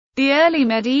The early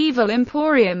medieval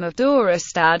emporium of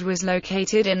Dorestad was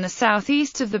located in the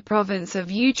southeast of the province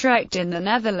of Utrecht in the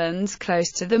Netherlands,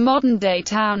 close to the modern-day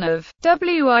town of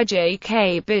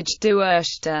Wijk bij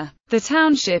Dorestad. The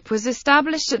township was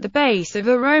established at the base of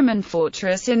a Roman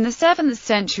fortress in the 7th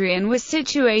century and was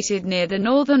situated near the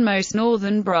northernmost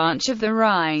northern branch of the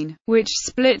Rhine, which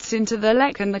splits into the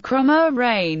Lech and the Kromme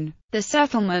Rhine. The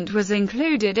settlement was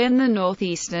included in the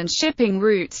northeastern shipping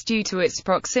routes due to its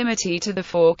proximity to the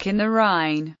fork in the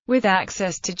Rhine, with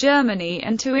access to Germany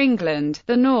and to England,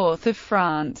 the north of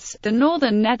France, the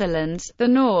northern Netherlands, the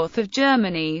north of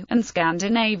Germany, and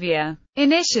Scandinavia.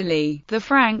 Initially, the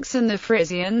Franks and the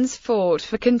Frisians fought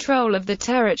for control of the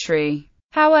territory.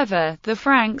 However, the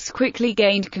Franks quickly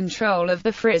gained control of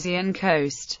the Frisian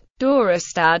coast.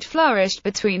 Dorestad flourished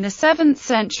between the 7th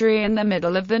century and the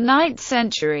middle of the 9th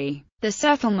century. The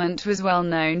settlement was well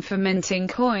known for minting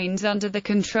coins under the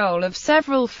control of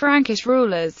several Frankish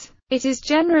rulers. It is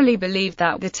generally believed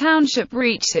that the township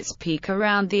reached its peak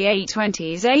around the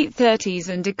 820s, 830s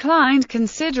and declined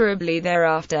considerably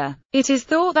thereafter. It is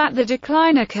thought that the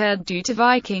decline occurred due to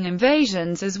Viking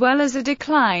invasions as well as a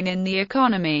decline in the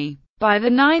economy. By the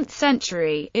 9th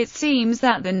century, it seems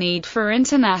that the need for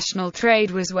international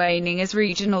trade was waning as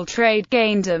regional trade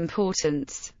gained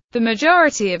importance. The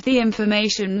majority of the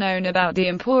information known about the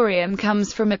emporium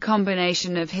comes from a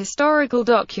combination of historical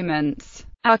documents,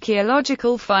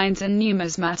 archaeological finds and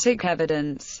numismatic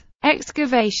evidence.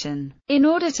 Excavation. In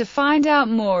order to find out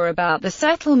more about the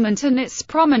settlement and its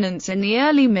prominence in the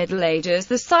early Middle Ages,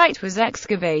 the site was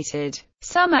excavated.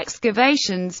 Some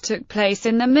excavations took place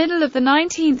in the middle of the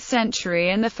 19th century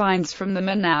and the finds from them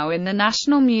are now in the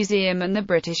National Museum and the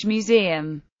British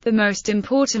Museum. The most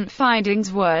important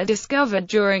findings were discovered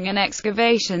during an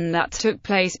excavation that took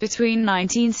place between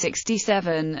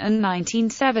 1967 and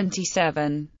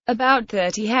 1977. About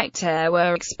 30 hectares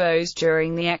were exposed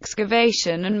during the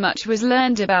excavation and much was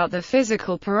learned about the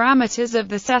physical parameters of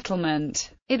the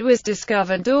settlement. It was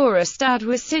discovered Dorestad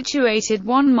was situated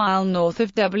 1 mile north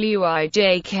of Wijk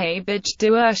bij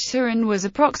Dorestad and was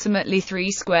approximately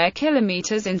 3 square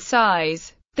kilometers in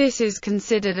size. This is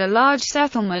considered a large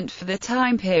settlement for the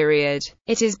time period.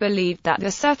 It is believed that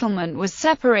the settlement was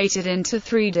separated into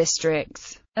 3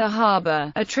 districts: a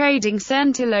harbour, a trading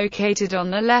centre located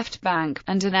on the left bank,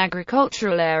 and an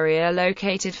agricultural area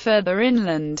located further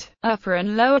inland. Upper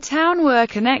and Lower Town were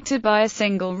connected by a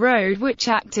single road which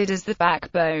acted as the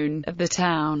backbone of the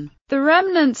town. The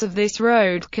remnants of this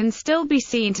road can still be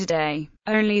seen today.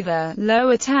 Only the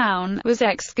Lower Town was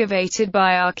excavated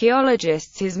by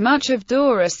archaeologists as much of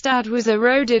Dorestad was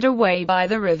eroded away by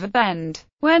the river bend.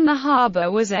 When the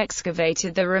harbour was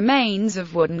excavated, the remains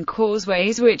of wooden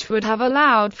causeways which would have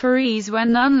allowed for ease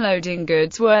when unloading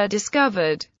goods were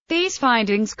discovered. These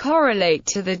findings correlate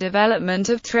to the development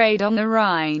of trade on the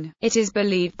Rhine. It is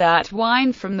believed that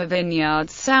wine from the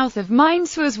vineyards south of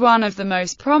Mainz was one of the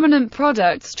most prominent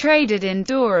products traded in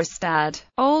Dorestad.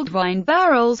 Old wine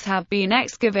barrels have been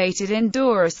excavated in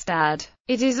Dorestad.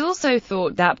 It is also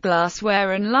thought that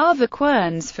glassware and lava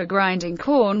querns for grinding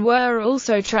corn were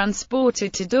also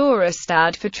transported to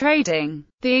Dorestad for trading.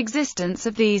 The existence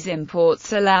of these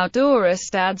imports allowed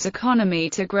Dorestad's economy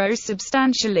to grow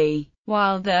substantially.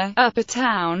 While the Upper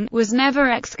Town was never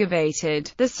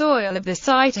excavated, the soil of the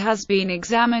site has been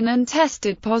examined and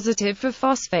tested positive for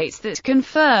phosphates that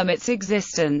confirm its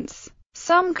existence.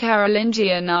 Some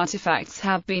Carolingian artifacts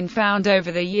have been found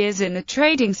over the years in the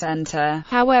trading center.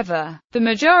 However, the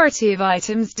majority of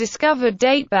items discovered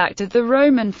date back to the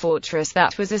Roman fortress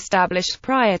that was established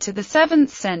prior to the 7th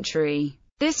century.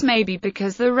 This may be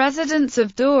because the residents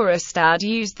of Dorestad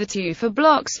used the tufa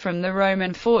blocks from the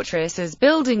Roman fortress as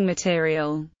building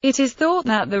material. It is thought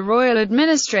that the royal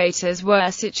administrators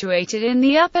were situated in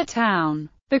the Upper Town.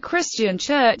 The Christian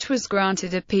church was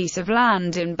granted a piece of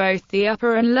land in both the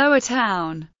Upper and Lower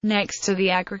Town. Next to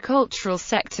the agricultural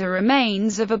sector,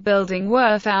 remains of a building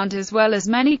were found as well as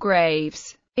many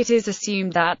graves. It is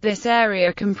assumed that this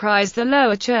area comprised the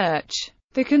Lower Church.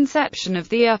 The conception of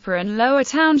the Upper and Lower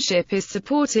Township is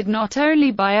supported not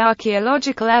only by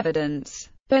archaeological evidence,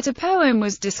 but a poem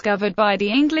was discovered by the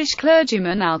English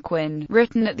clergyman Alcuin,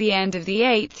 written at the end of the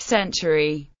 8th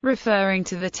century, referring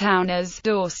to the town as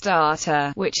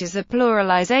Dorstata, which is a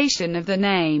pluralization of the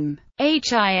name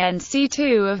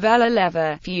Hinc2 of Ella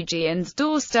Leva, Fugians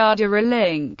Dorstad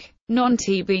Link. Non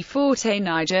tb forte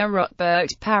niger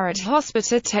rotbergt parat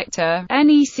hospita tecta,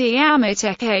 nec amit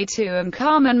eke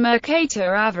Carmen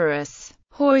Mercator avarice.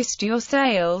 Hoist your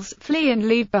sails, flee and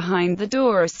leave behind the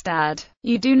Dorestad.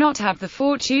 You do not have the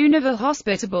fortune of a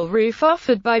hospitable roof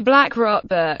offered by Black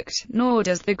Rotbergt, nor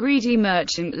does the greedy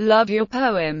merchant love your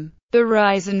poem. The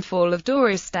rise and fall of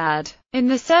Dorestad. In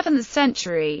the 7th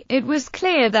century, it was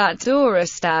clear that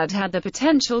Dorestad had the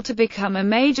potential to become a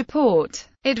major port.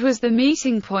 It was the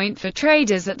meeting point for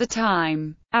traders at the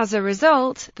time. As a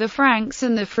result, the Franks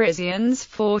and the Frisians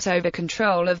fought over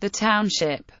control of the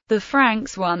township. The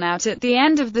Franks won out at the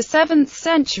end of the 7th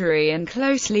century and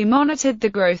closely monitored the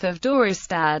growth of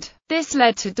Dorestad. This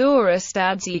led to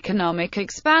Dorestad's economic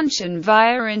expansion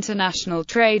via international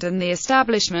trade and the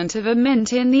establishment of a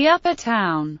mint in the upper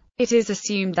town. It is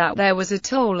assumed that there was a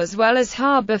toll as well as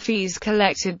harbour fees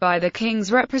collected by the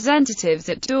king's representatives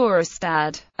at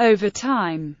Dorestad. Over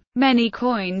time, many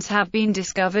coins have been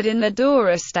discovered in the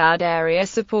Dorestad area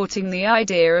supporting the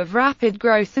idea of rapid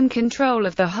growth and control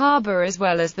of the harbour as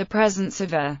well as the presence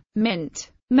of a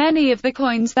mint. Many of the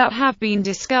coins that have been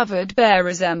discovered bear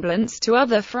resemblance to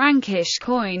other Frankish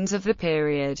coins of the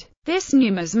period. This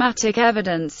numismatic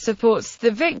evidence supports the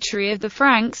victory of the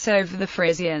Franks over the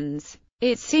Frisians.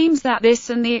 It seems that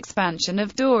this and the expansion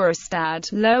of Dorestad,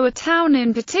 lower town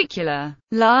in particular,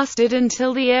 lasted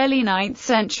until the early 9th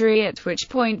century, at which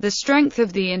point the strength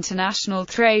of the international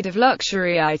trade of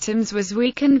luxury items was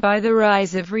weakened by the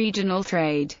rise of regional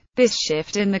trade. This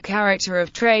shift in the character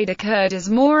of trade occurred as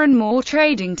more and more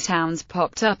trading towns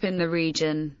popped up in the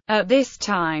region. At this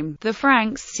time, the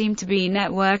Franks seemed to be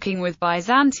networking with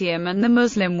Byzantium and the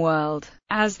Muslim world.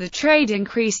 As the trade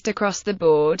increased across the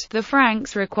board, the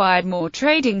Franks required more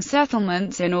trading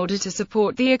settlements in order to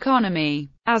support the economy.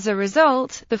 As a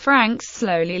result, the Franks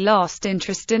slowly lost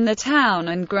interest in the town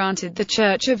and granted the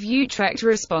Church of Utrecht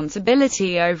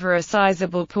responsibility over a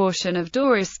sizable portion of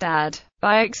Dorestad.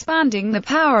 By expanding the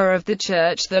power of the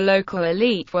church, the local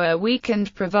elite were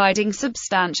weakened, providing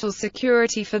substantial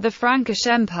security for the Frankish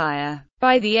Empire.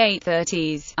 By the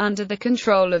 830s, under the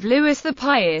control of Louis the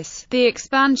Pious, the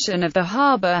expansion of the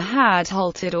harbour had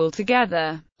halted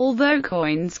altogether, although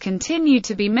coins continued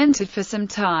to be minted for some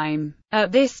time.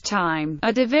 At this time,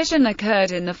 a division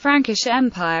occurred in the Frankish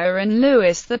Empire and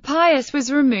Louis the Pious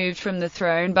was removed from the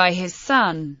throne by his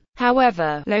son.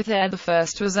 However, Lothar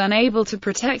I was unable to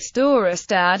protect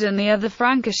Dorestad and the other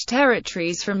Frankish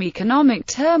territories from economic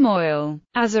turmoil.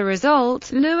 As a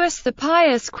result, Louis the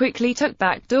Pious quickly took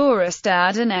back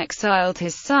Dorestad and exiled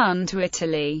his son to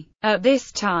Italy. At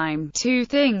this time, two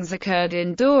things occurred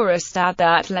in Dorestad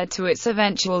that led to its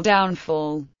eventual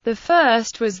downfall. The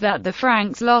first was that the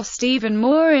Franks lost even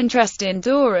more interest in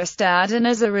Dorestad and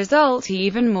as a result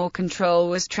even more control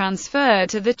was transferred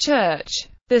to the church.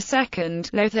 The second,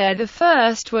 Lothar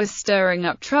I was stirring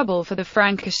up trouble for the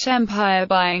Frankish Empire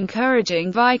by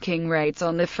encouraging Viking raids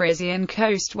on the Frisian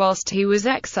coast whilst he was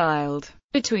exiled.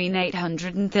 Between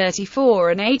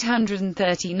 834 and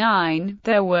 839,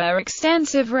 there were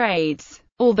extensive raids.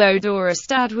 Although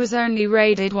Dorestad was only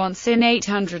raided once in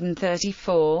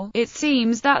 834, it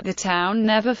seems that the town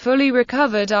never fully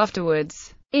recovered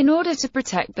afterwards. In order to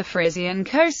protect the Frisian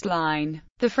coastline,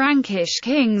 the Frankish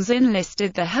kings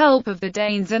enlisted the help of the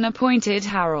Danes and appointed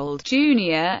Harold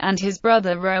Jr. and his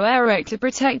brother Roeric to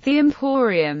protect the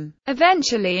Emporium.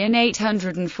 Eventually in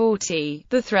 840,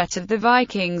 the threat of the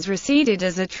Vikings receded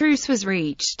as a truce was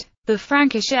reached. The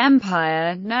Frankish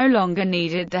Empire no longer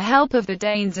needed the help of the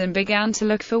Danes and began to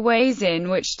look for ways in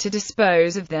which to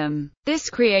dispose of them.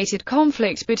 This created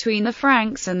conflict between the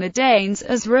Franks and the Danes,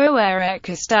 as Roeric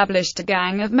established a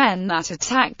gang of men that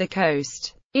attacked the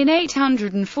coast. In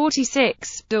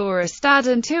 846, Dorestad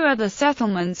and two other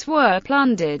settlements were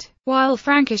plundered. While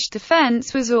Frankish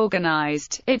defense was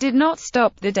organized, it did not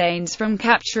stop the Danes from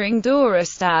capturing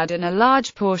Dorestad and a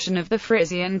large portion of the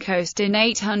Frisian coast in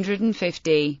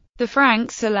 850. The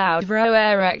Franks allowed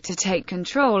Roeric to take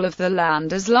control of the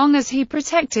land as long as he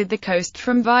protected the coast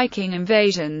from Viking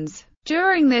invasions.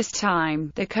 During this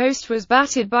time, the coast was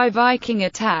battered by Viking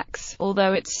attacks,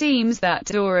 although it seems that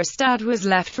Dorestad was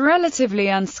left relatively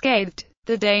unscathed.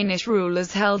 The Danish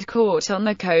rulers held court on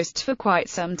the coast for quite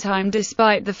some time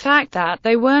despite the fact that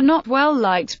they were not well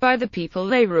liked by the people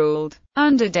they ruled.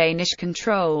 Under Danish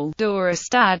control,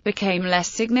 Dorestad became less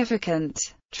significant.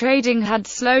 Trading had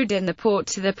slowed in the port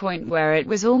to the point where it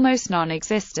was almost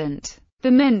non-existent.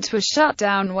 The mint was shut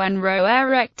down when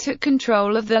Roeric took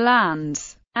control of the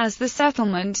lands, as the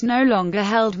settlement no longer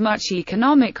held much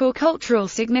economic or cultural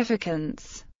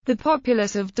significance. The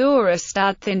populace of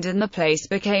Dorestad thinned and the place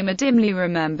became a dimly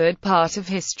remembered part of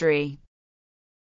history.